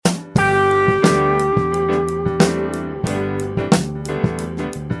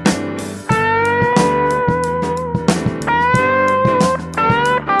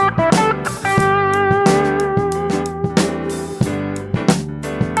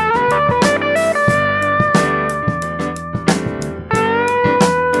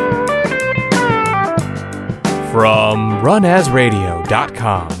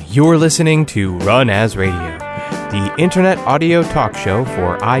runasradio.com. You're listening to Run As Radio, the internet audio talk show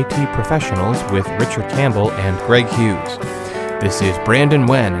for IT professionals with Richard Campbell and Greg Hughes. This is Brandon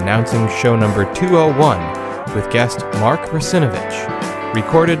Wen announcing show number 201 with guest Mark Russinovich,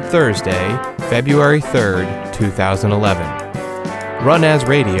 recorded Thursday, February 3rd, 2011. Run As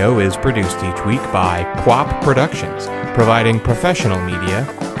Radio is produced each week by PWOP Productions, providing professional media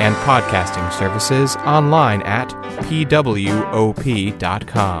and podcasting services online at pwop.com.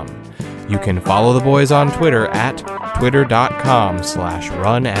 You can follow the boys on Twitter at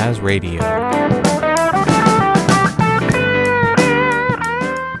twitter.com/runasradio.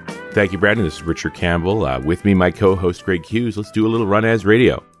 Thank you, Brandon. This is Richard Campbell. With me, my co-host, Greg Hughes. Let's do a little Run As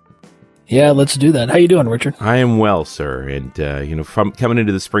Radio. Yeah, let's do that. How you doing, Richard? I am well, sir. And, from coming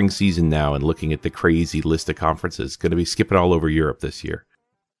into the spring season now and looking at the crazy list of conferences, going to be skipping all over Europe this year.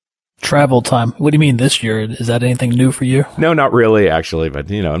 Travel time. What do you mean this year? Is that anything new for you? No, not really, actually.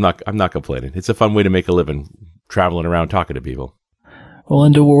 But, I'm not complaining. It's a fun way to make a living, traveling around talking to people. Well,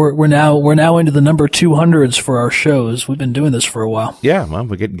 we're now into the number 200s for our shows. We've been doing this for a while. Yeah, well,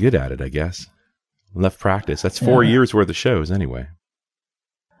 we're getting good at it, I guess. Enough practice. That's 4 years worth of shows anyway.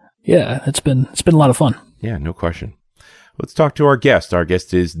 Yeah, it's been a lot of fun. Yeah, no question. Let's talk to our guest. Our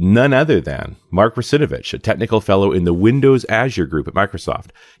guest is none other than Mark Russinovich, a technical fellow in the Windows Azure group at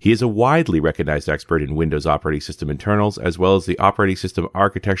Microsoft. He is a widely recognized expert in Windows operating system internals, as well as the operating system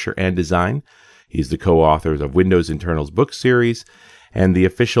architecture and design. He's the co-author of Windows Internals book series and the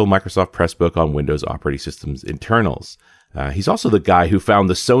official Microsoft press book on Windows operating systems internals. He's also the guy who found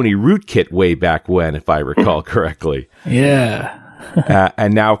the Sony rootkit way back when, if I recall correctly. Yeah.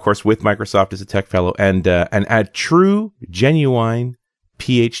 And now, of course, with Microsoft as a tech fellow and a true, genuine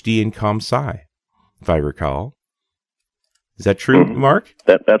PhD in ComSci, if I recall. Is that true, Mark?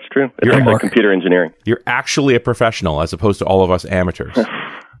 That's true. It's actually computer engineering. You're actually a professional as opposed to all of us amateurs. I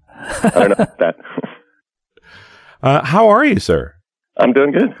don't know about that. How are you, sir? I'm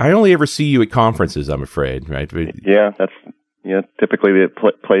doing good. I only ever see you at conferences, I'm afraid, right? But, yeah, that's typically the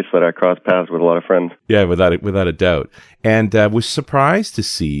place that I cross paths with a lot of friends. Yeah, without a doubt. And was surprised to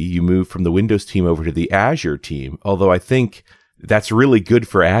see you move from the Windows team over to the Azure team, although I think that's really good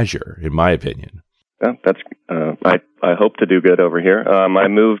for Azure, in my opinion. Yeah, I hope to do good over here. I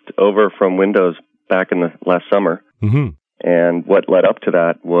moved over from Windows back in the last summer. Mm-hmm. And what led up to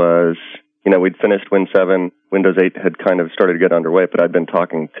that was, we'd finished Win 7. Windows 8 had kind of started to get underway, but I'd been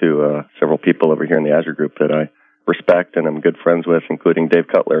talking to several people over here in the Azure group that I respect and I'm good friends with, including Dave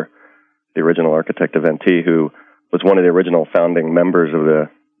Cutler, the original architect of NT, who was one of the original founding members of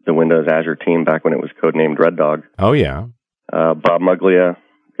the Windows Azure team back when it was codenamed Red Dog. Oh, yeah. Bob Muglia,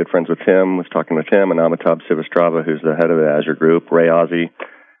 good friends with him, was talking with him, and Amitabh Sivastrava, who's the head of the Azure group, Ray Ozzie.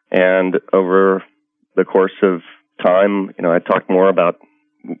 And over the course of time, I talked more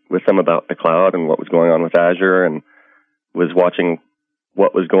with them about the cloud and what was going on with Azure, and was watching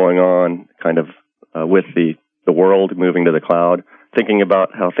what was going on kind of with the world moving to the cloud, thinking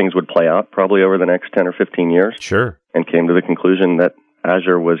about how things would play out probably over the next 10 or 15 years. Sure. And came to the conclusion that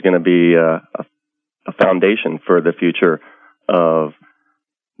Azure was going to be a foundation for the future of,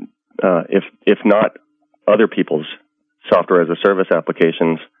 if not other people's software as a service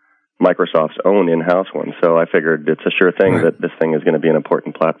applications, Microsoft's own in-house one. So I figured it's a sure thing that this thing is going to be an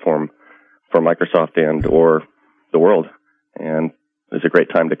important platform for Microsoft and or the world. And it's a great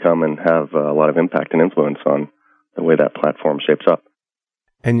time to come and have a lot of impact and influence on the way that platform shapes up.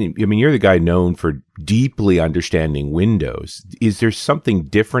 And you're the guy known for deeply understanding Windows. Is there something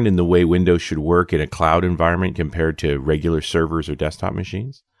different in the way Windows should work in a cloud environment compared to regular servers or desktop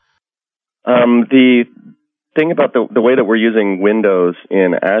machines? The thing about the way that we're using Windows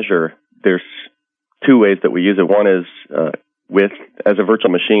in Azure, there's two ways that we use it. One is as a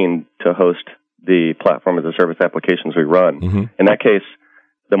virtual machine to host the platform as a service applications we run. Mm-hmm. In that case,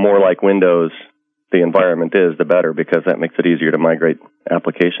 the more like Windows the environment is, the better, because that makes it easier to migrate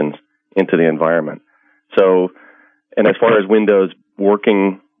applications into the environment. So, and as far as Windows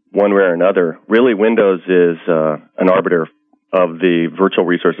working one way or another, really Windows is an arbiter of the virtual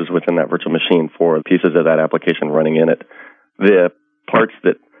resources within that virtual machine for pieces of that application running in it. The parts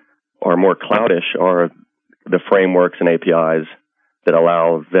that are more cloudish are the frameworks and APIs that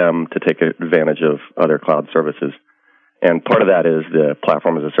allow them to take advantage of other cloud services. And part of that is the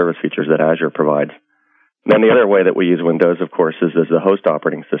platform as a service features that Azure provides. And then the other way that we use Windows, of course, is as the host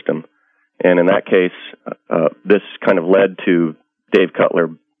operating system. And in that case, this kind of led to Dave Cutler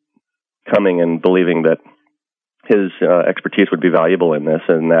coming and believing that his expertise would be valuable in this,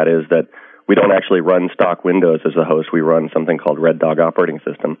 and that is that we don't actually run stock Windows as a host. We run something called Red Dog operating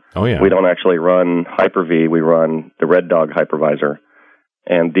system. Oh, yeah. We don't actually run Hyper-V. We run the Red Dog hypervisor.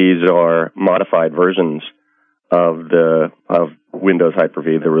 And these are modified versions of Windows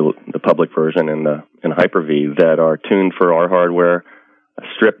Hyper-V, the public version, and Hyper-V that are tuned for our hardware,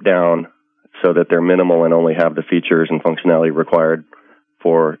 stripped down so that they're minimal and only have the features and functionality required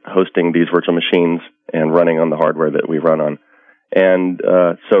for hosting these virtual machines and running on the hardware that we run on. And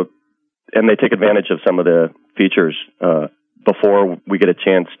and they take advantage of some of the features before we get a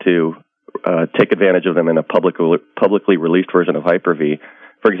chance to take advantage of them in a publicly released version of Hyper-V.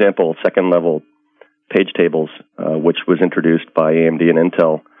 For example, second-level page tables, which was introduced by AMD and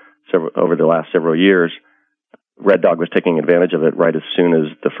Intel over the last several years. Red Dog was taking advantage of it right as soon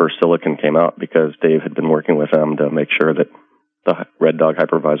as the first silicon came out because Dave had been working with them to make sure that the Red Dog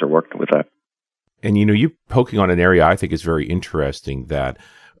hypervisor worked with that. And, you poking on an area I think is very interesting that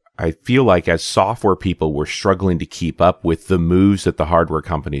I feel like as software people, we're struggling to keep up with the moves that the hardware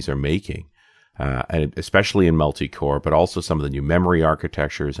companies are making, and especially in multi-core, but also some of the new memory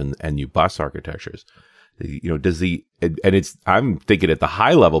architectures and new bus architectures. I'm thinking at the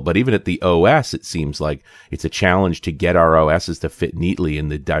high level, but even at the OS, it seems like it's a challenge to get our OSs to fit neatly in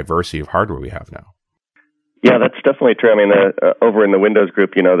the diversity of hardware we have now. Yeah, that's definitely true. I mean, over in the Windows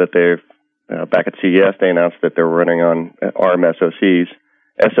group, that they've, back at CES, they announced that they're running on ARM SoCs.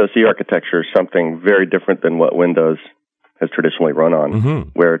 SoC architecture is something very different than what Windows has traditionally run on,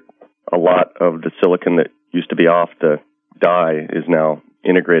 where a lot of the silicon that used to be off the die is now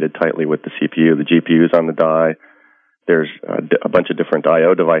integrated tightly with the CPU. The GPU is on the die. There's a bunch of different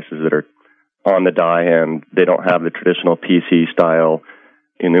I/O devices that are on the die, and they don't have the traditional PC-style,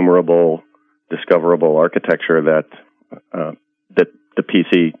 enumerable, discoverable architecture that the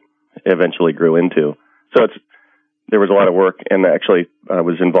PC eventually grew into. So there was a lot of work, and actually I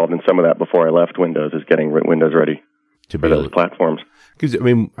was involved in some of that before I left Windows, is getting Windows ready for those platforms. Because,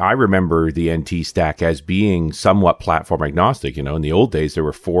 I remember the NT stack as being somewhat platform agnostic. In the old days, there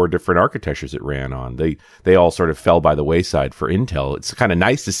were 4 different architectures it ran on. They all sort of fell by the wayside for Intel. It's kind of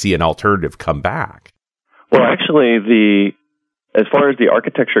nice to see an alternative come back. Well, actually, as far as the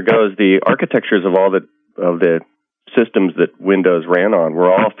architecture goes, the architectures of all of the systems that Windows ran on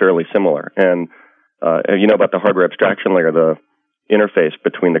were all fairly similar. And about the hardware abstraction layer, the interface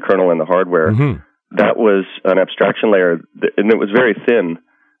between the kernel and the hardware. That was an abstraction layer, and it was very thin,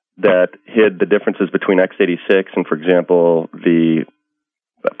 that hid the differences between x86 and, for example, the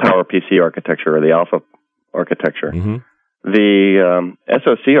PowerPC architecture or the Alpha architecture. The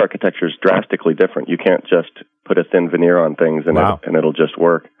SoC architecture is drastically different. You can't just put a thin veneer on things and it'll just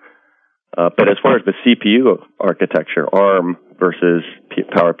work. But as far as the CPU architecture, ARM versus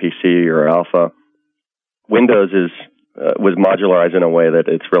PowerPC or Alpha, Windows was modularized in a way that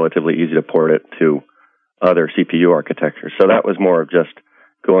it's relatively easy to port it to other CPU architectures. So that was more of just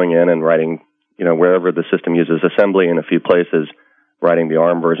going in and writing, wherever the system uses assembly in a few places, writing the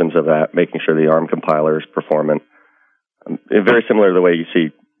ARM versions of that, making sure the ARM compiler is performant. Very similar to the way you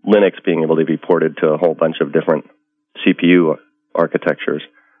see Linux being able to be ported to a whole bunch of different CPU architectures.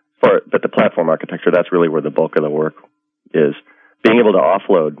 But the platform architecture, that's really where the bulk of the work is. Being able to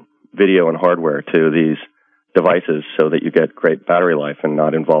offload video and hardware to these devices so that you get great battery life and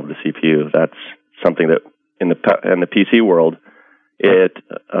not involve the CPU. That's something that in the PC world,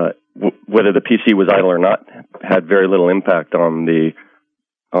 whether the PC was idle or not, had very little impact on the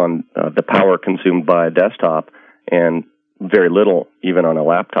power consumed by a desktop, and very little even on a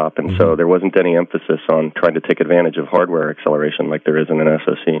laptop. And so there wasn't any emphasis on trying to take advantage of hardware acceleration like there is in an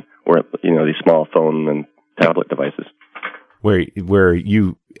SoC or these small phone and tablet devices. Where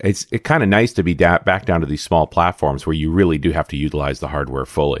it's kind of nice to be back down to these small platforms where you really do have to utilize the hardware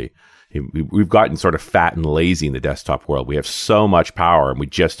fully. We've gotten sort of fat and lazy in the desktop world. We have so much power and we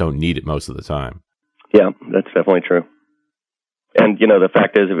just don't need it most of the time. Yeah, that's definitely true. And, the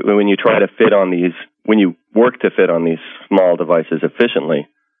fact is, when you try to when you work to fit on these small devices efficiently,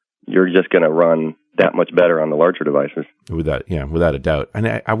 you're just going to run that much better on the larger devices. Without a doubt.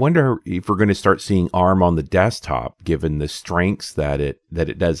 And I wonder if we're going to start seeing ARM on the desktop, given the strengths that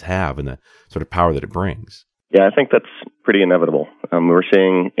it does have and the sort of power that it brings. Yeah, I think that's pretty inevitable. We're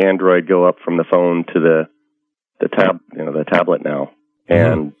seeing Android go up from the phone to the tablet now,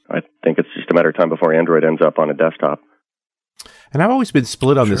 and I think it's just a matter of time before Android ends up on a desktop. And I've always been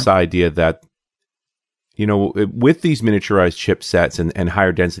split on this idea that, with these miniaturized chipsets and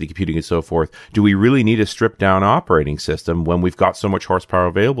higher density computing and so forth, do we really need a stripped down operating system when we've got so much horsepower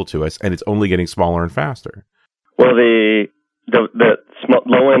available to us and it's only getting smaller and faster? Well, the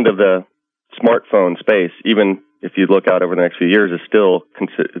low end of the smartphone space, even if you look out over the next few years, is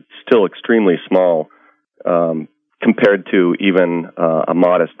still extremely small compared to even a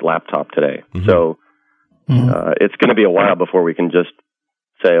modest laptop today. Mm-hmm. So it's going to be a while before we can just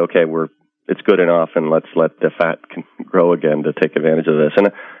say, okay, it's good enough, and let's let the fat grow again to take advantage of this.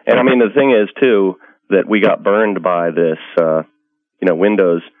 And I mean, the thing is too that we got burned by this.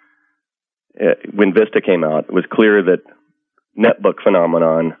 Windows when Vista came out, it was clear that netbook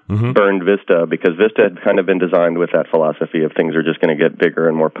phenomenon burned Vista, because Vista had kind of been designed with that philosophy of things are just going to get bigger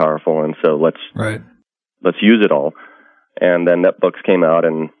and more powerful, and so let's use it all. And then netbooks came out,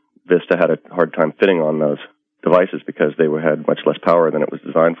 and Vista had a hard time fitting on those devices because they had much less power than it was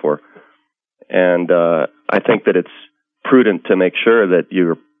designed for. And I think that it's prudent to make sure that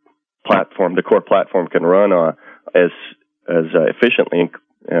your platform, the core platform, can run as efficiently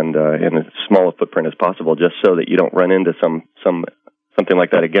and in as small a footprint as possible, just so that you don't run into something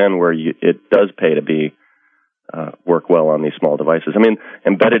like that again, where it does pay to work well on these small devices. I mean,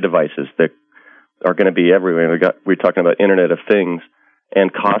 embedded devices that are going to be everywhere. We're talking about Internet of Things,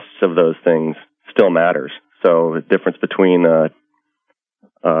 and costs of those things still matters. So the difference between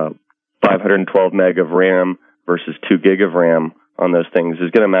 512 meg of RAM versus 2 gig of RAM on those things is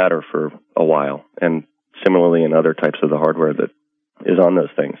going to matter for a while. And similarly in other types of the hardware that is on those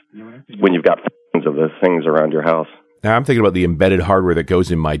things, when you've got thousands of those things around your house. Now I'm thinking about the embedded hardware that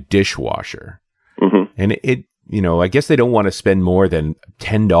goes in my dishwasher. And it, I guess they don't want to spend more than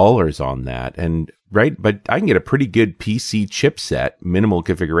 $10 on that. And but I can get a pretty good PC chipset, minimal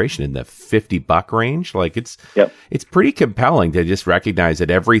configuration, in the $50 range. Like it's pretty compelling to just recognize that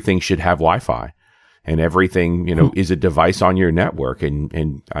everything should have Wi-Fi, and everything, is a device on your network.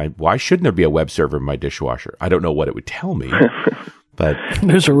 And why shouldn't there be a web server in my dishwasher? I don't know what it would tell me, but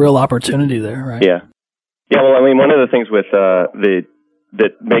there's a real opportunity there, right? Yeah. Yeah. Well, I mean, one of the things with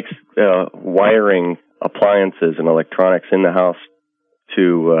that makes wiring appliances and electronics in the house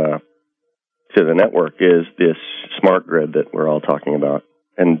to the network is this smart grid that we're all talking about,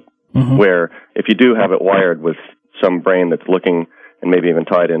 and where if you do have it wired with some brain that's looking and maybe even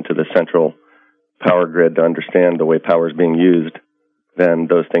tied into the central power grid to understand the way power is being used, then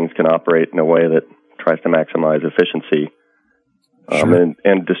those things can operate in a way that tries to maximize efficiency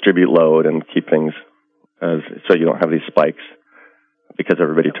and distribute load and keep things so you don't have these spikes because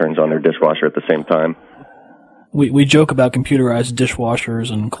everybody turns on their dishwasher at the same time. We joke about computerized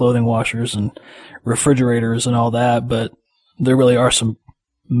dishwashers and clothing washers and refrigerators and all that, but there really are some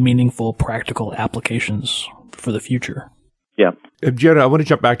meaningful, practical applications for the future. Yeah. Jonah, I want to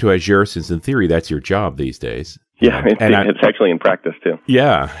jump back to Azure, since in theory that's your job these days. Yeah, it's actually in practice too.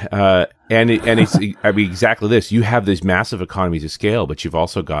 Yeah, and it's exactly this. You have these massive economies of scale, but you've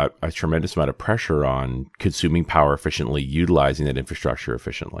also got a tremendous amount of pressure on consuming power efficiently, utilizing that infrastructure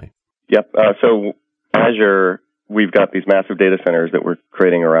efficiently. Yep. So Azure, we've got these massive data centers that we're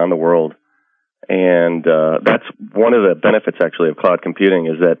creating around the world, and that's one of the benefits actually of cloud computing,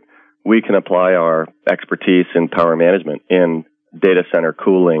 is that we can apply our expertise in power management, in data center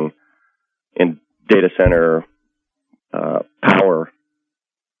cooling, in data center power,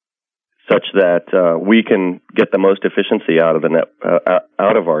 such that we can get the most efficiency out of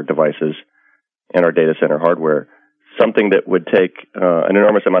out of our devices and our data center hardware. Something that would take an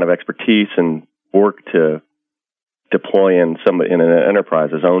enormous amount of expertise and work to deploy in an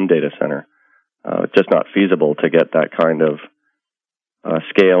enterprise's own data center. It's just not feasible to get that kind of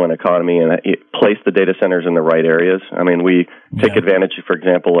scale and economy and place the data centers in the right areas. I mean, we take advantage, for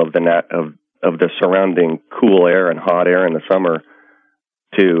example, of the surrounding cool air and hot air in the summer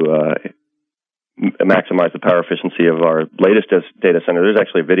to maximize the power efficiency of our latest data center. There's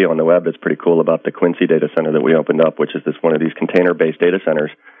actually a video on the web that's pretty cool about the Quincy data center that we opened up, which is one of these container-based data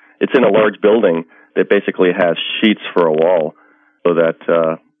centers. It's in a large building that basically has sheets for a wall, so that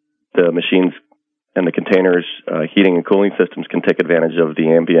the machines and the containers' heating and cooling systems can take advantage of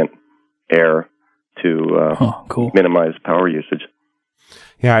the ambient air to minimize power usage.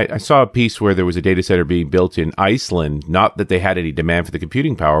 Yeah, I saw a piece where there was a data center being built in Iceland, not that they had any demand for the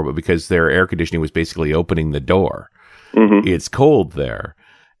computing power, but because their air conditioning was basically opening the door. It's cold there.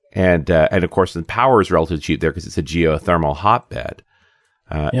 And of course, the power is relatively cheap there because it's a geothermal hotbed.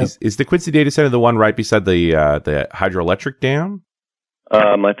 Is the Quincy data center the one right beside the hydroelectric dam?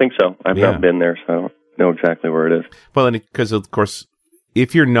 I think so. I've not been there, so I don't know exactly where it is. Well, and because of course,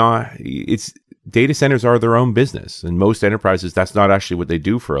 if you're not, data centers are their own business, and most enterprises, that's not actually what they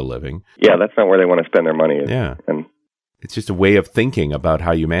do for a living. Yeah, that's not where they want to spend their money. Yeah, and it's just a way of thinking about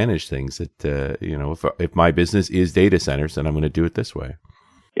how you manage things. That if my business is data centers, then I'm going to do it this way.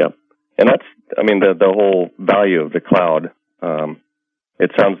 Yep, and that's, I mean, the whole value of the cloud.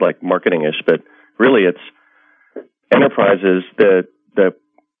 It sounds like marketing-ish, but really it's enterprises, the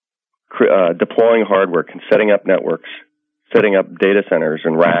deploying hardware, setting up networks, setting up data centers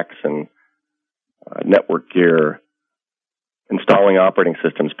and racks and network gear, installing operating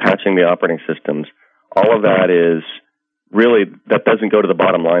systems, patching the operating systems, all of that is really, that doesn't go to the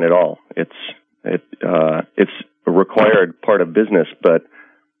bottom line at all. It's a required part of business, but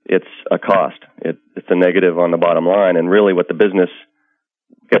it's a cost. It's a negative on the bottom line, and really what the business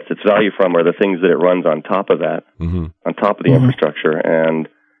gets its value from are the things that it runs on top of that, on top of the infrastructure. And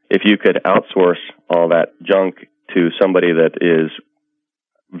if you could outsource all that junk to somebody that is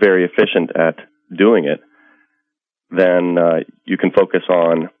very efficient at doing it, then you can focus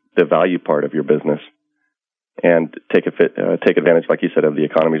on the value part of your business and take advantage, like you said, of the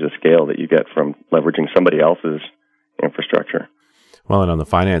economies of scale that you get from leveraging somebody else's infrastructure. Well, and on the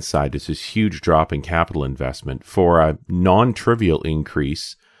finance side, there's this huge drop in capital investment for a non-trivial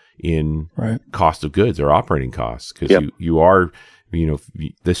increase in cost of goods or operating costs, because you are,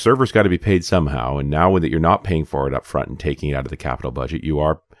 the server's got to be paid somehow, and now that you're not paying for it up front and taking it out of the capital budget, you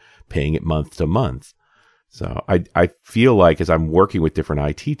are paying it month to month. So I feel like as I'm working with different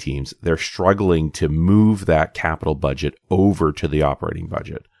IT teams, they're struggling to move that capital budget over to the operating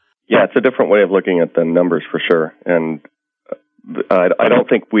budget. Yeah, it's a different way of looking at the numbers for sure. And I don't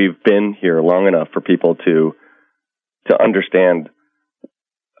think we've been here long enough for people to understand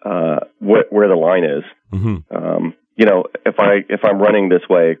where the line is. If I'm running this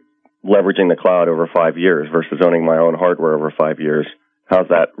way, leveraging the cloud over 5 years versus owning my own hardware over 5 years, how's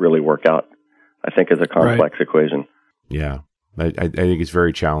that really work out? I think is a complex equation. Yeah, I think it's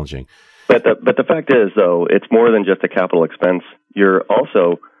very challenging. But the fact is, though, it's more than just a capital expense. You're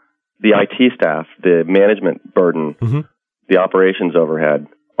also the IT staff, the management burden, the operations overhead,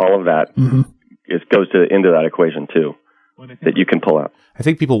 all of that goes into that equation too, that you can pull out. I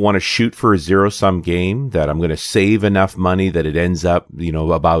think people want to shoot for a zero-sum game, that I'm going to save enough money that it ends up,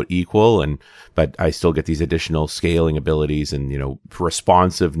 about equal, but I still get these additional scaling abilities and,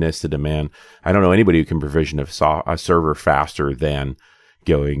 responsiveness to demand. I don't know anybody who can provision a server faster than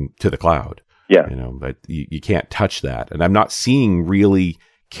going to the cloud. Yeah. But you can't touch that. And I'm not seeing really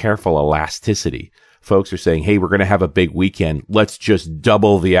careful elasticity. Folks are saying, hey, we're going to have a big weekend. Let's just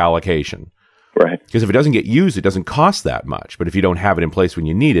double the allocation. Right. Because if it doesn't get used, it doesn't cost that much. But if you don't have it in place when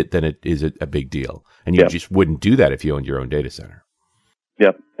you need it, then it is a big deal. And you just wouldn't do that if you owned your own data center.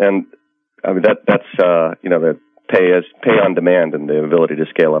 Yep. And I mean, that's the pay on demand and the ability to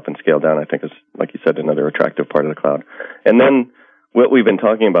scale up and scale down, I think is, like you said, another attractive part of the cloud. And then what we've been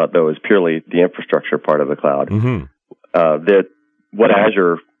talking about, though, is purely the infrastructure part of the cloud. What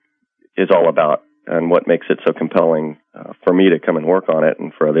Azure is all about and what makes it so compelling for me to come and work on it,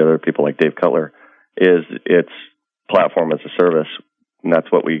 and for the other people like Dave Cutler, is its platform as a service. And that's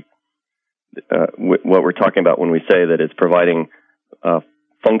what we're talking about when we say that it's providing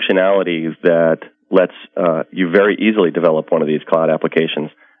functionalities that lets you very easily develop one of these cloud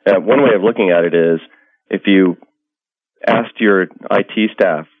applications. One way of looking at it is, if you asked your IT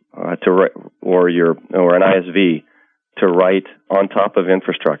staff to write, or an ISV to write on top of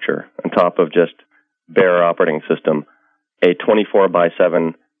infrastructure, on top of just bare operating system, a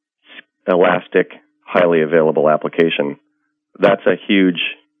 24/7 elastic, highly available application, that's a huge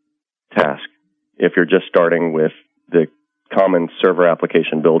task if you're just starting with the common server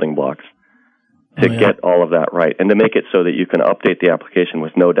application building blocks to get all of that right, and to make it so that you can update the application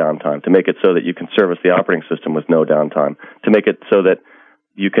with no downtime, to make it so that you can service the operating system with no downtime, to make it so that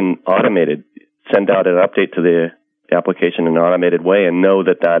you can send out an update to the application in an automated way and know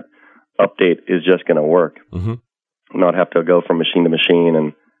that update is just going to work, not have to go from machine to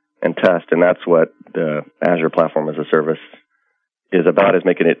machine and test. And that's what the Azure platform as a service is about, is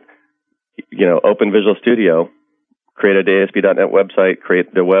making it, open Visual Studio, create a ASP.NET website,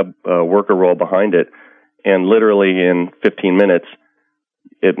 create the web worker role behind it, and literally in 15 minutes,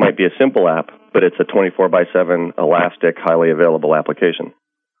 it might be a simple app, but it's a 24/7 elastic, highly available application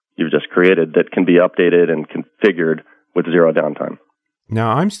you've just created that can be updated and configured with zero downtime.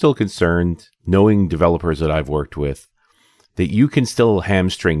 Now, I'm still concerned, knowing developers that I've worked with, that you can still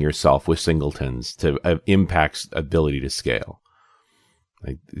hamstring yourself with singletons to impact ability to scale.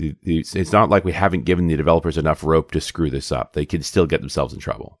 It's not like we haven't given the developers enough rope to screw this up. They can still get themselves in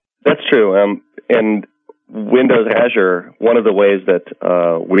trouble. That's true. And Windows Azure, one of the ways that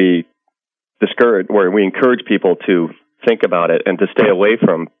we encourage people to think about it and to stay away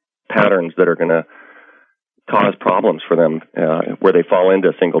from patterns that are going to cause problems for them, where they fall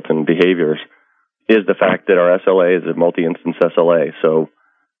into singleton behaviors, is the fact that our SLA is a multi-instance SLA. So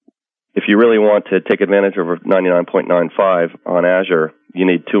if you really want to take advantage of 99.95 on Azure, you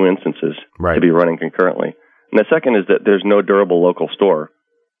need two instances to be running concurrently. And the second is that there's no durable local store.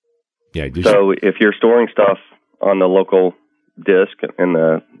 Yeah. So if you're storing stuff on the local disk in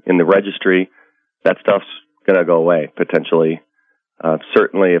the registry, that stuff's going to go away potentially.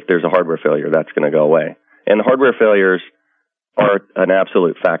 Certainly, if there's a hardware failure, that's going to go away. And hardware failures are an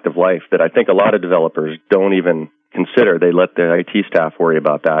absolute fact of life that I think a lot of developers don't even consider. They let the IT staff worry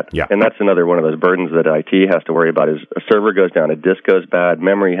about that. Yeah. And that's another one of those burdens that IT has to worry about is a server goes down, a disk goes bad,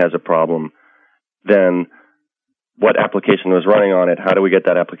 memory has a problem, then what application was running on it? How do we get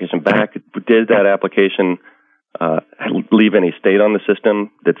that application back? Did that application leave any state on the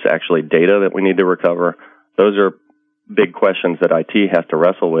system that's actually data that we need to recover? Those are big questions that IT has to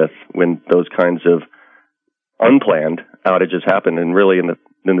wrestle with when those kinds of unplanned outages happen. And really, in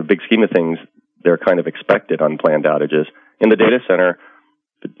the big scheme of things, they're kind of expected unplanned outages. In the data center,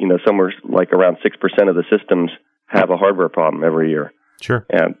 somewhere like around 6% of the systems have a hardware problem every year. Sure.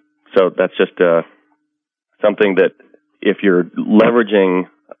 And so that's just something that if you're leveraging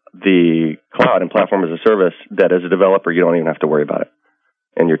the cloud and platform as a service, that as a developer, you don't even have to worry about it.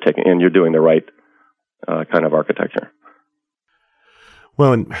 And you're doing the right kind of architecture.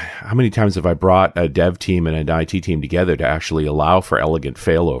 Well, and how many times have I brought a dev team and an IT team together to actually allow for elegant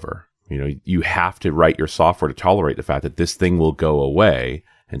failover? You have to write your software to tolerate the fact that this thing will go away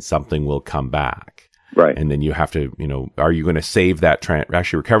and something will come back. Right. And then you have to, are you going to save that,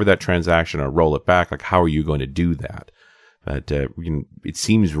 actually recover that transaction or roll it back? Like, how are you going to do that? But it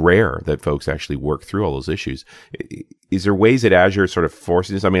seems rare that folks actually work through all those issues. Is there ways that Azure sort of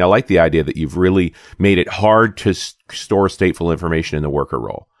forces this? I mean, I like the idea that you've really made it hard to store stateful information in the worker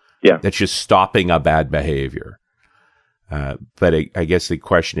role. Yeah. That's just stopping a bad behavior. But I guess the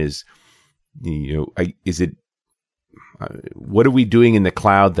question is, what are we doing in the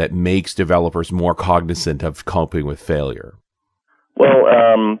cloud that makes developers more cognizant of coping with failure?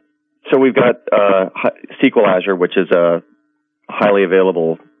 Well, so we've got SQL Azure, which is a highly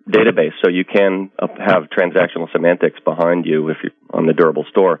available database. So you can have transactional semantics behind you if you're on the durable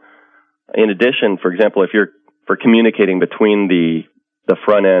store. In addition, for example, if you're for communicating between the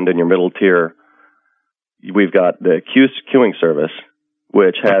front end and your middle tier, we've got the queuing service,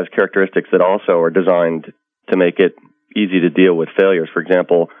 which has characteristics that also are designed to make it easy to deal with failures. For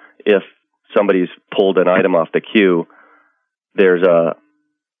example, if somebody's pulled an item off the queue, there's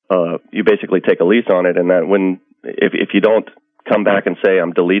you basically take a lease on it, and that if you don't come back and say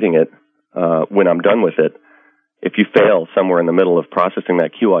I'm deleting it when I'm done with it, if you fail somewhere in the middle of processing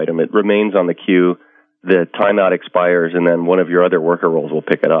that queue item, it remains on the queue, the timeout expires, and then one of your other worker roles will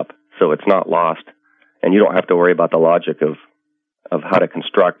pick it up. So it's not lost, and you don't have to worry about the logic of how to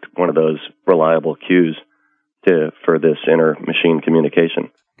construct one of those reliable queues for this inter-machine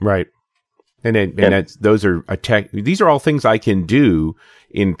communication. Right. Those are these are all things I can do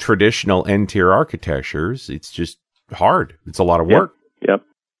in traditional N-tier architectures. It's just hard. It's a lot of work. Yep.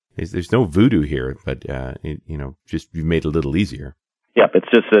 There's no voodoo here, but just you've made it a little easier. Yep. It's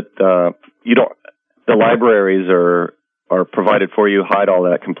just that the libraries are provided for you, hide all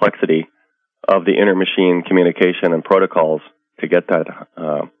that complexity of the inter-machine communication and protocols to get that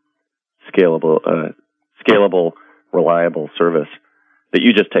scalable, reliable service that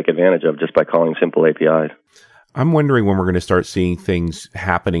you just take advantage of just by calling simple APIs. I'm wondering when we're going to start seeing things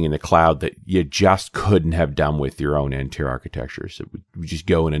happening in the cloud that you just couldn't have done with your own N-tier architectures. It would just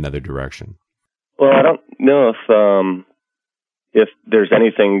go in another direction. Well, I don't know if there's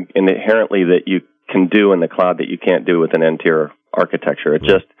anything inherently that you can do in the cloud that you can't do with an N-tier architecture.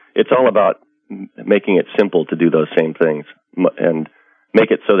 It's all about making it simple to do those same things and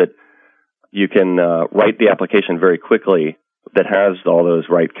make it so that you can write the application very quickly that has all those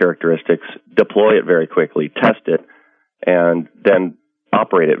right characteristics, deploy it very quickly, test it, and then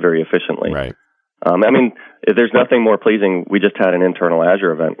operate it very efficiently. Right. There's nothing more pleasing. We just had an internal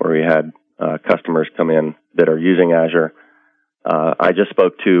Azure event where we had customers come in that are using Azure. I just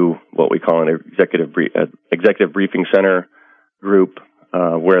spoke to what we call an executive briefing center group,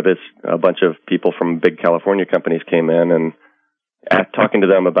 where a bunch of people from big California companies came in and talking to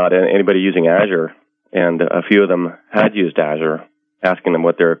them about anybody using Azure. And a few of them had used Azure, asking them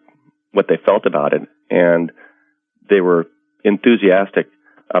what they felt about it. And they were enthusiastic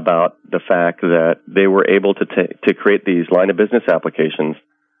about the fact that they were able to create these line of business applications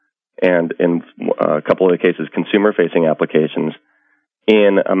and in a couple of the cases, consumer-facing applications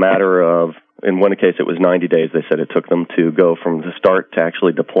in a matter of, in one case, it was 90 days. They said it took them to go from the start to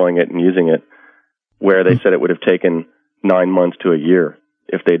actually deploying it and using it, where they said it would have taken 9 months to a year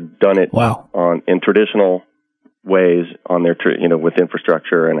if they'd done it in traditional ways on their, with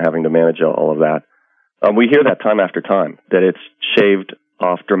infrastructure and having to manage all of that. We hear that time after time, that it's shaved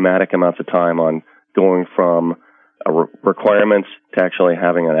off dramatic amounts of time on going from requirements to actually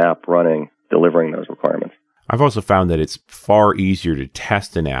having an app running, delivering those requirements. I've also found that it's far easier to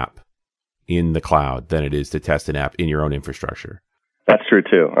test an app in the cloud than it is to test an app in your own infrastructure. That's true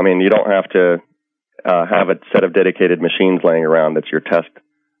too. I mean, you don't have to have a set of dedicated machines laying around that's your test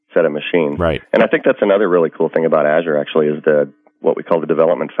set of machines. Right. And I think that's another really cool thing about Azure actually is what we call the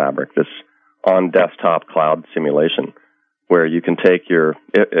development fabric, this on desktop cloud simulation where you can take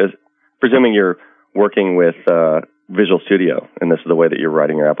presuming you're working with Visual Studio, and this is the way that you're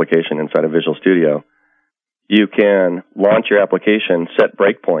writing your application inside of Visual Studio, you can launch your application, set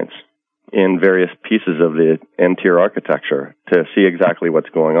breakpoints in various pieces of the N-tier architecture to see exactly what's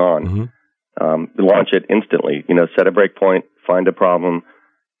going on. Mm-hmm. Launch it instantly. Set a breakpoint, find a problem,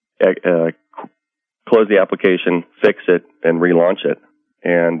 close the application, fix it, and relaunch it.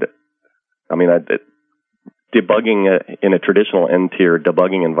 And I mean, debugging in a traditional N-tier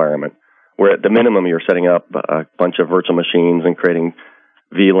debugging environment, where at the minimum you're setting up a bunch of virtual machines and creating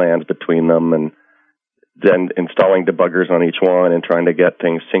VLANs between them, and then installing debuggers on each one and trying to get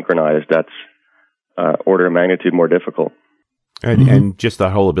things synchronized, that's order of magnitude more difficult. And just the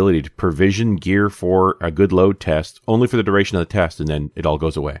whole ability to provision gear for a good load test only for the duration of the test, and then it all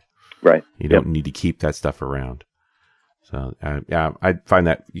goes away. Right. You don't need to keep that stuff around. So, I find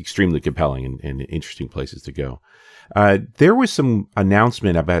that extremely compelling and interesting places to go. There was some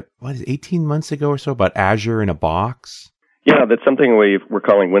announcement about, 18 months ago or so, about Azure in a box? Yeah, that's something we're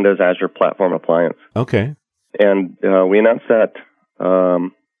calling Windows Azure Platform Appliance. Okay. And we announced that, I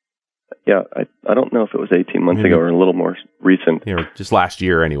don't know if it was 18 months ago or a little more recent. Yeah, just last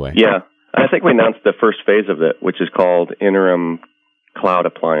year anyway. Yeah. I think we announced the first phase of it, which is called Interim Cloud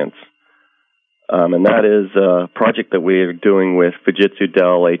Appliance. And that is a project that we're doing with Fujitsu,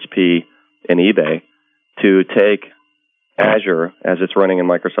 Dell, HP, and eBay to take Azure as it's running in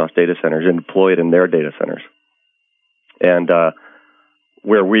Microsoft data centers and deploy it in their data centers. And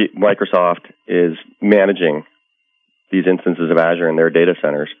where Microsoft is managing these instances of Azure in their data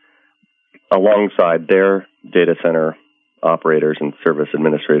centers alongside their data center operators and service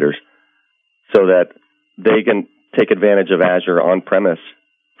administrators so that they can take advantage of Azure on-premise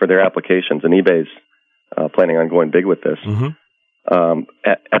for their applications. And eBay's planning on going big with this. Mm-hmm.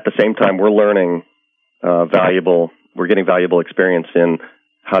 At the same time, we're learning we're getting valuable experience in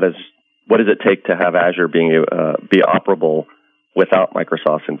what does it take to have Azure be operable without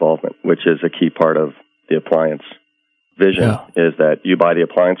Microsoft's involvement, which is a key part of the appliance vision, is that you buy the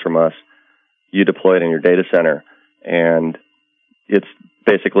appliance from us, you deploy it in your data center, and it's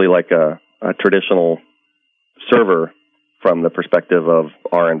basically like a traditional server from the perspective of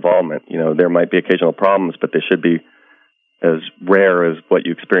our involvement. There might be occasional problems, but they should be as rare as what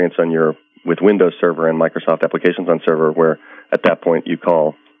you experience with Windows Server and Microsoft Applications on Server, where at that point you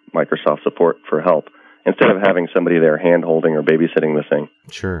call Microsoft support for help instead of having somebody there hand-holding or babysitting the thing.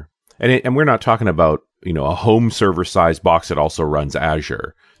 Sure. And we're not talking about, a home server-sized box that also runs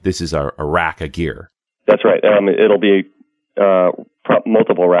Azure. This is a rack of gear. That's right. It'll be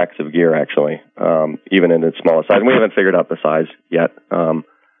multiple racks of gear, actually, even in its smallest size. And we haven't figured out the size yet.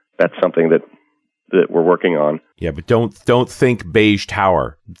 That's something that we're working on. Yeah, but don't think beige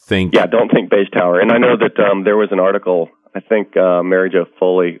tower. Don't think beige tower. And I know that there was an article, I think Mary Jo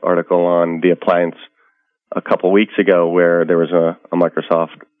Foley article on the appliance a couple weeks ago, where there was a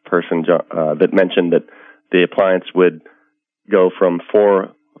Microsoft person that mentioned that the appliance would go from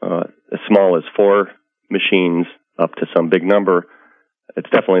as small as 4 machines up to some big number. It's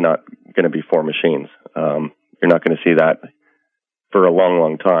definitely not going to be 4 machines. You're not going to see that for a long,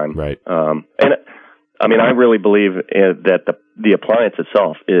 long time. Right. And I really believe that the appliance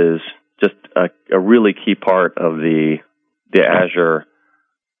itself is just a really key part of the Azure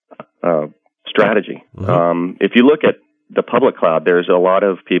strategy. Mm-hmm. If you look at the public cloud, there's a lot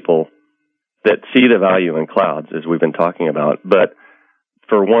of people that see the value in clouds, as we've been talking about, but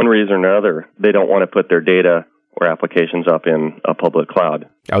for one reason or another, they don't want to put their data or applications up in a public cloud.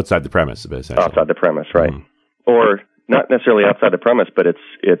 Outside the premise, essentially. Outside the premise, right. Or not necessarily outside the premise, but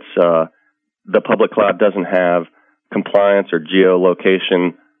it's the public cloud doesn't have compliance or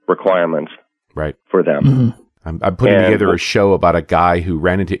geolocation requirements for them. Mm-hmm. I'm putting together a show about a guy who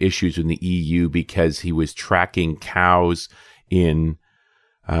ran into issues in the EU because he was tracking cows in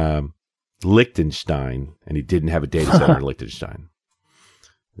Liechtenstein, and he didn't have a data center in Liechtenstein.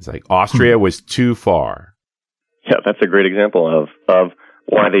 It's like Austria was too far. Yeah, that's a great example of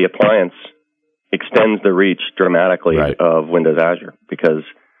why the appliance extends the reach dramatically of Windows Azure, because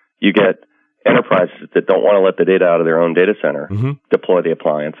you get enterprises that don't want to let the data out of their own data center, deploy the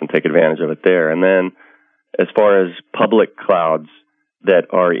appliance and take advantage of it there. And then as far as public clouds that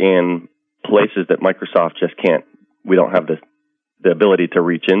are in places that Microsoft just can't. We don't have the ability to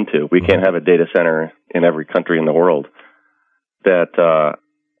reach into. We can't have a data center in every country in the world that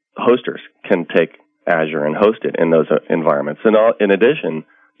hosters can take Azure and host it in those environments. And in addition,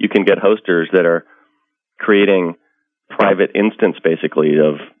 you can get hosters that are creating private instance, basically,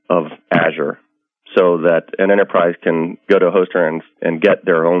 of Azure, so that an enterprise can go to a hoster and get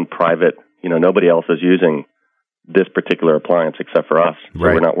their own private, nobody else is using this particular appliance except for us. So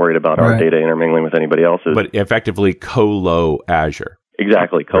we're not worried about our data intermingling with anybody else's. But effectively colo Azure.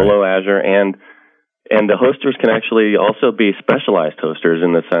 Exactly, colo Azure. And the hosters can actually also be specialized hosters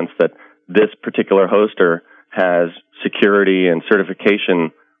in the sense that this particular hoster has security and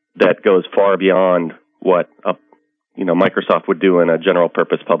certification that goes far beyond what Microsoft would do in a general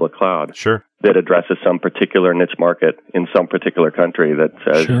purpose public cloud. Sure. That addresses some particular niche market in some particular country that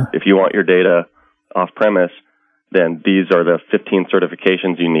says, if you want your data off premise, then these are the 15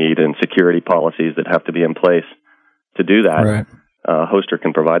 certifications you need and security policies that have to be in place to do that. Right. A hoster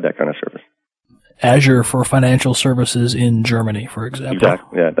can provide that kind of service. Azure for financial services in Germany, for example.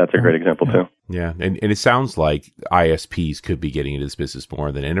 Exactly. Yeah, that's a great example too. Yeah, and it sounds like ISPs could be getting into this business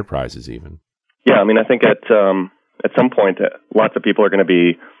more than enterprises even. Yeah, I mean, I think at some point, lots of people are going to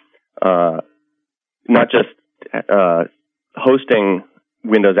be not just hosting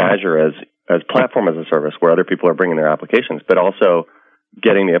Windows Azure as platform as a service where other people are bringing their applications, but also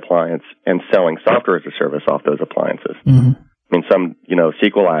getting the appliance and selling software as a service off those appliances. Mm-hmm. I mean, some,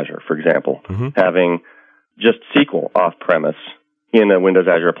 SQL Azure, for example, having just SQL off-premise in a Windows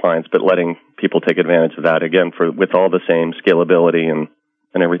Azure appliance, but letting people take advantage of that, again, with all the same scalability and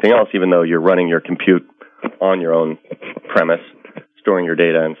everything else, even though you're running your compute on your own premise, storing your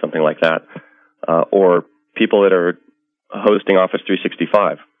data and something like that. Or people that are hosting Office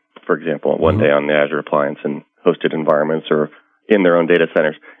 365, for example, one day on the Azure appliance and hosted environments or in their own data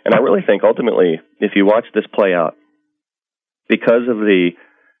centers. And I really think ultimately, if you watch this play out, because of the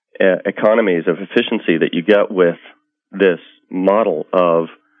economies of efficiency that you get with this model of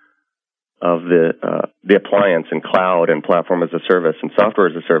the appliance and cloud and platform as a service and software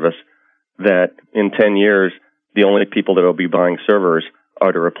as a service, that in 10 years, the only people that will be buying servers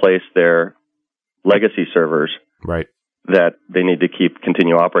are to replace their legacy servers that they need to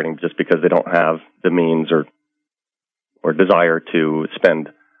continue operating just because they don't have the means or desire to spend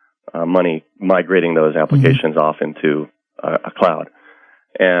money migrating those applications off into a cloud.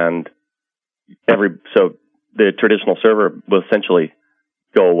 And so the traditional server will essentially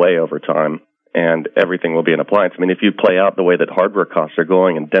go away over time and everything will be an appliance. I mean, if you play out the way that hardware costs are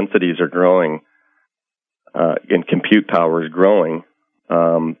going and densities are growing, and compute power is growing,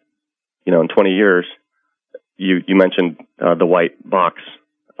 in 20 years, you mentioned the white box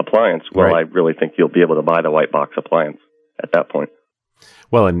appliance. Well, I really think you'll be able to buy the white box appliance at that point.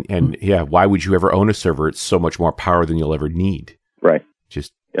 Well, and why would you ever own a server? It's so much more power than you'll ever need. Right.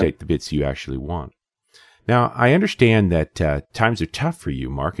 Just take the bits you actually want. Now, I understand that times are tough for you,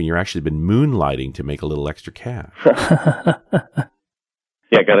 Mark, and you've actually been moonlighting to make a little extra cash.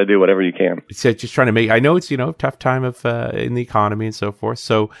 Yeah, got to do whatever you can. So just trying to make, I know it's, a tough time in the economy and so forth.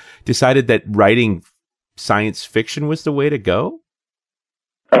 So decided that writing science fiction was the way to go?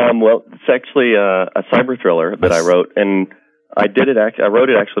 Well, it's actually a cyber thriller that I wrote, and I wrote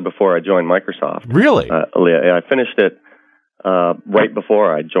it actually before I joined Microsoft. Really? I finished it right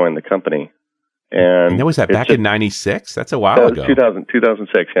before I joined the company. And was that back in 96? That's a while ago.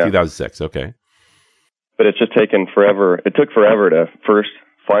 2006, yeah. 2006, okay. But it's just taken forever. It took forever to first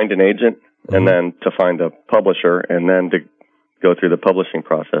find an agent and then to find a publisher and then to go through the publishing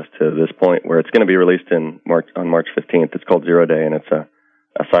process to this point where it's going to be released on March 15th. It's called 0 Day, and it's a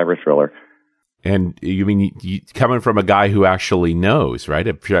cyber thriller. And you mean you coming from a guy who actually knows, right?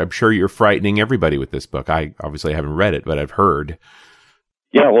 I'm sure you're frightening everybody with this book. I obviously haven't read it, but I've heard.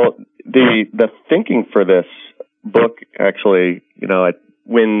 Yeah, well, the thinking for this book actually,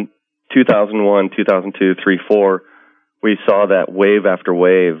 when 2001, 2002, 3, 4, we saw that wave after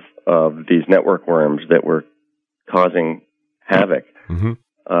wave of these network worms that were causing havoc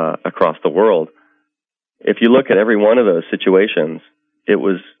across the world. If you look at every one of those situations, it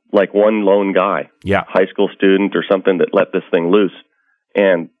was like one lone guy, high school student or something that let this thing loose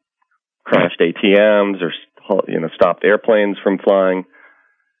and crashed ATMs or stopped airplanes from flying,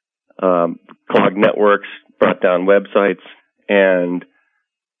 clogged networks, brought down websites, and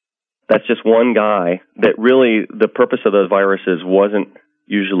that's just one guy that really the purpose of those viruses wasn't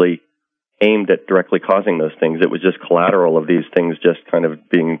usually aimed at directly causing those things. It was just collateral of these things just kind of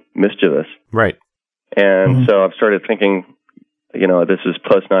being mischievous. Right. And so I've started thinking, this is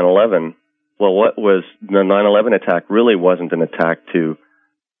post 9/11. Well, what was the 9/11 attack really wasn't an attack to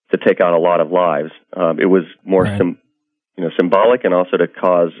to take out a lot of lives. It was more symbolic, and also to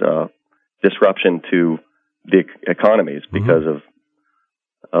cause disruption to the economies because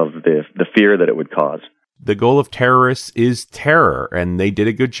of the fear that it would cause. The goal of terrorists is terror, and they did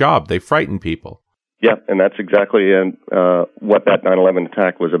a good job. They frightened people. Yeah, and that's exactly what that 9/11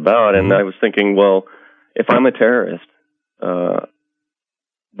 attack was about. And I was thinking, well, if I'm a terrorist,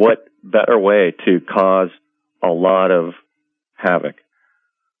 what better way to cause a lot of havoc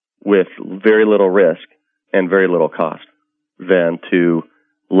with very little risk and very little cost than to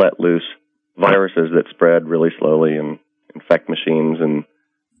let loose viruses that spread really slowly and infect machines and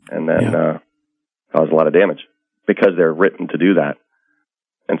then cause a lot of damage because they're written to do that.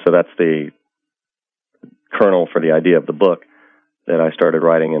 And so that's the kernel for the idea of the book that I started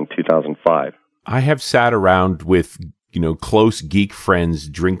writing in 2005. I have sat around with, close geek friends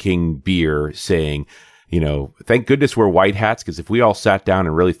drinking beer saying, thank goodness we're white hats, because if we all sat down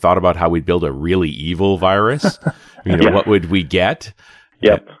and really thought about how we'd build a really evil virus, what would we get?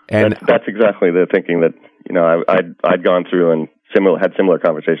 Yep. And that's exactly the thinking that, I'd gone through and had similar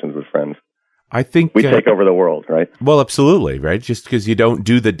conversations with friends. I think we take over the world, right? Well, absolutely, right? Just because you don't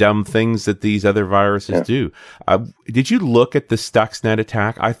do the dumb things that these other viruses do. Did you look at the Stuxnet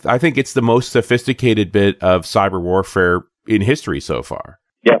attack? I think it's the most sophisticated bit of cyber warfare in history so far.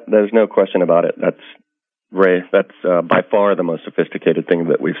 Yeah, there's no question about it. That's by far the most sophisticated thing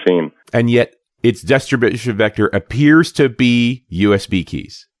that we've seen. And yet, its distribution vector appears to be USB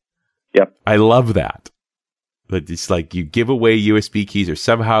keys. Yep. I love that. But it's like you give away USB keys, or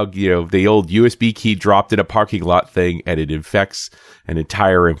somehow, the old USB key dropped in a parking lot thing, and it infects an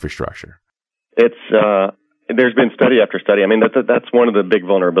entire infrastructure. It's there's been study after study. I mean, that's one of the big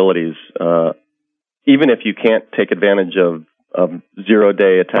vulnerabilities. Even if you can't take advantage of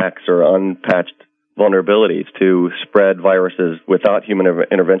zero-day attacks or unpatched vulnerabilities to spread viruses without human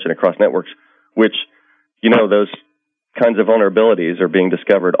intervention across networks, which, those kinds of vulnerabilities are being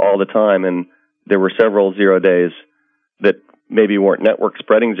discovered all the time, and there were several 0 days that maybe weren't network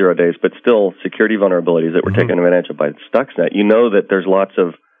spreading 0 days, but still security vulnerabilities that were taken advantage of by Stuxnet. That there's lots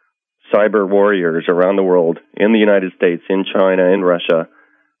of cyber warriors around the world, in the United States, in China, in Russia,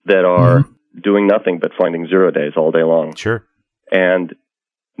 that are doing nothing but finding 0 days all day long. Sure. And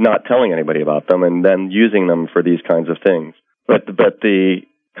not telling anybody about them, and then using them for these kinds of things. But the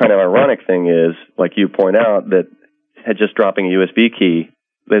kind of ironic thing is, like you point out, that just dropping a USB key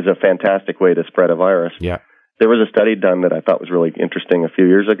is a fantastic way to spread a virus. Yeah. There was a study done that I thought was really interesting a few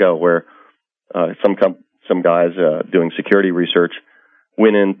years ago, where some guys doing security research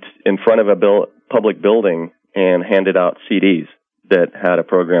went in front of a public building and handed out CDs that had a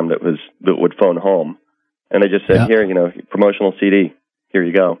program that would phone home, and they just said, "Here, promotional CD. Here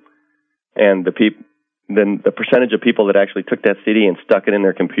you go." And then the percentage of people that actually took that CD and stuck it in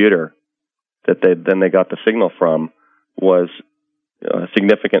their computer that they got the signal from was a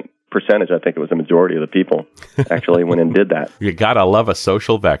significant percentage. I think it was the majority of the people actually went and did that. You gotta love a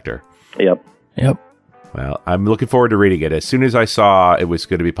social vector. Yep. Well, I'm looking forward to reading it. As soon as I saw it was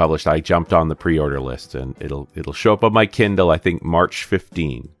going to be published, I jumped on the pre-order list, and it'll show up on my Kindle, I think, March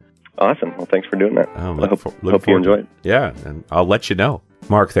 15. Awesome. Well, thanks for doing that. I hope you enjoy it. Yeah, and I'll let you know.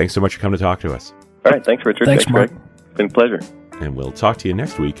 Mark, thanks so much for coming to talk to us. All right. Thanks, Richard. Thanks, Mark. Greg. It's been a pleasure. And we'll talk to you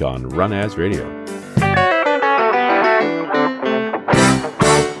next week on Run As Radio.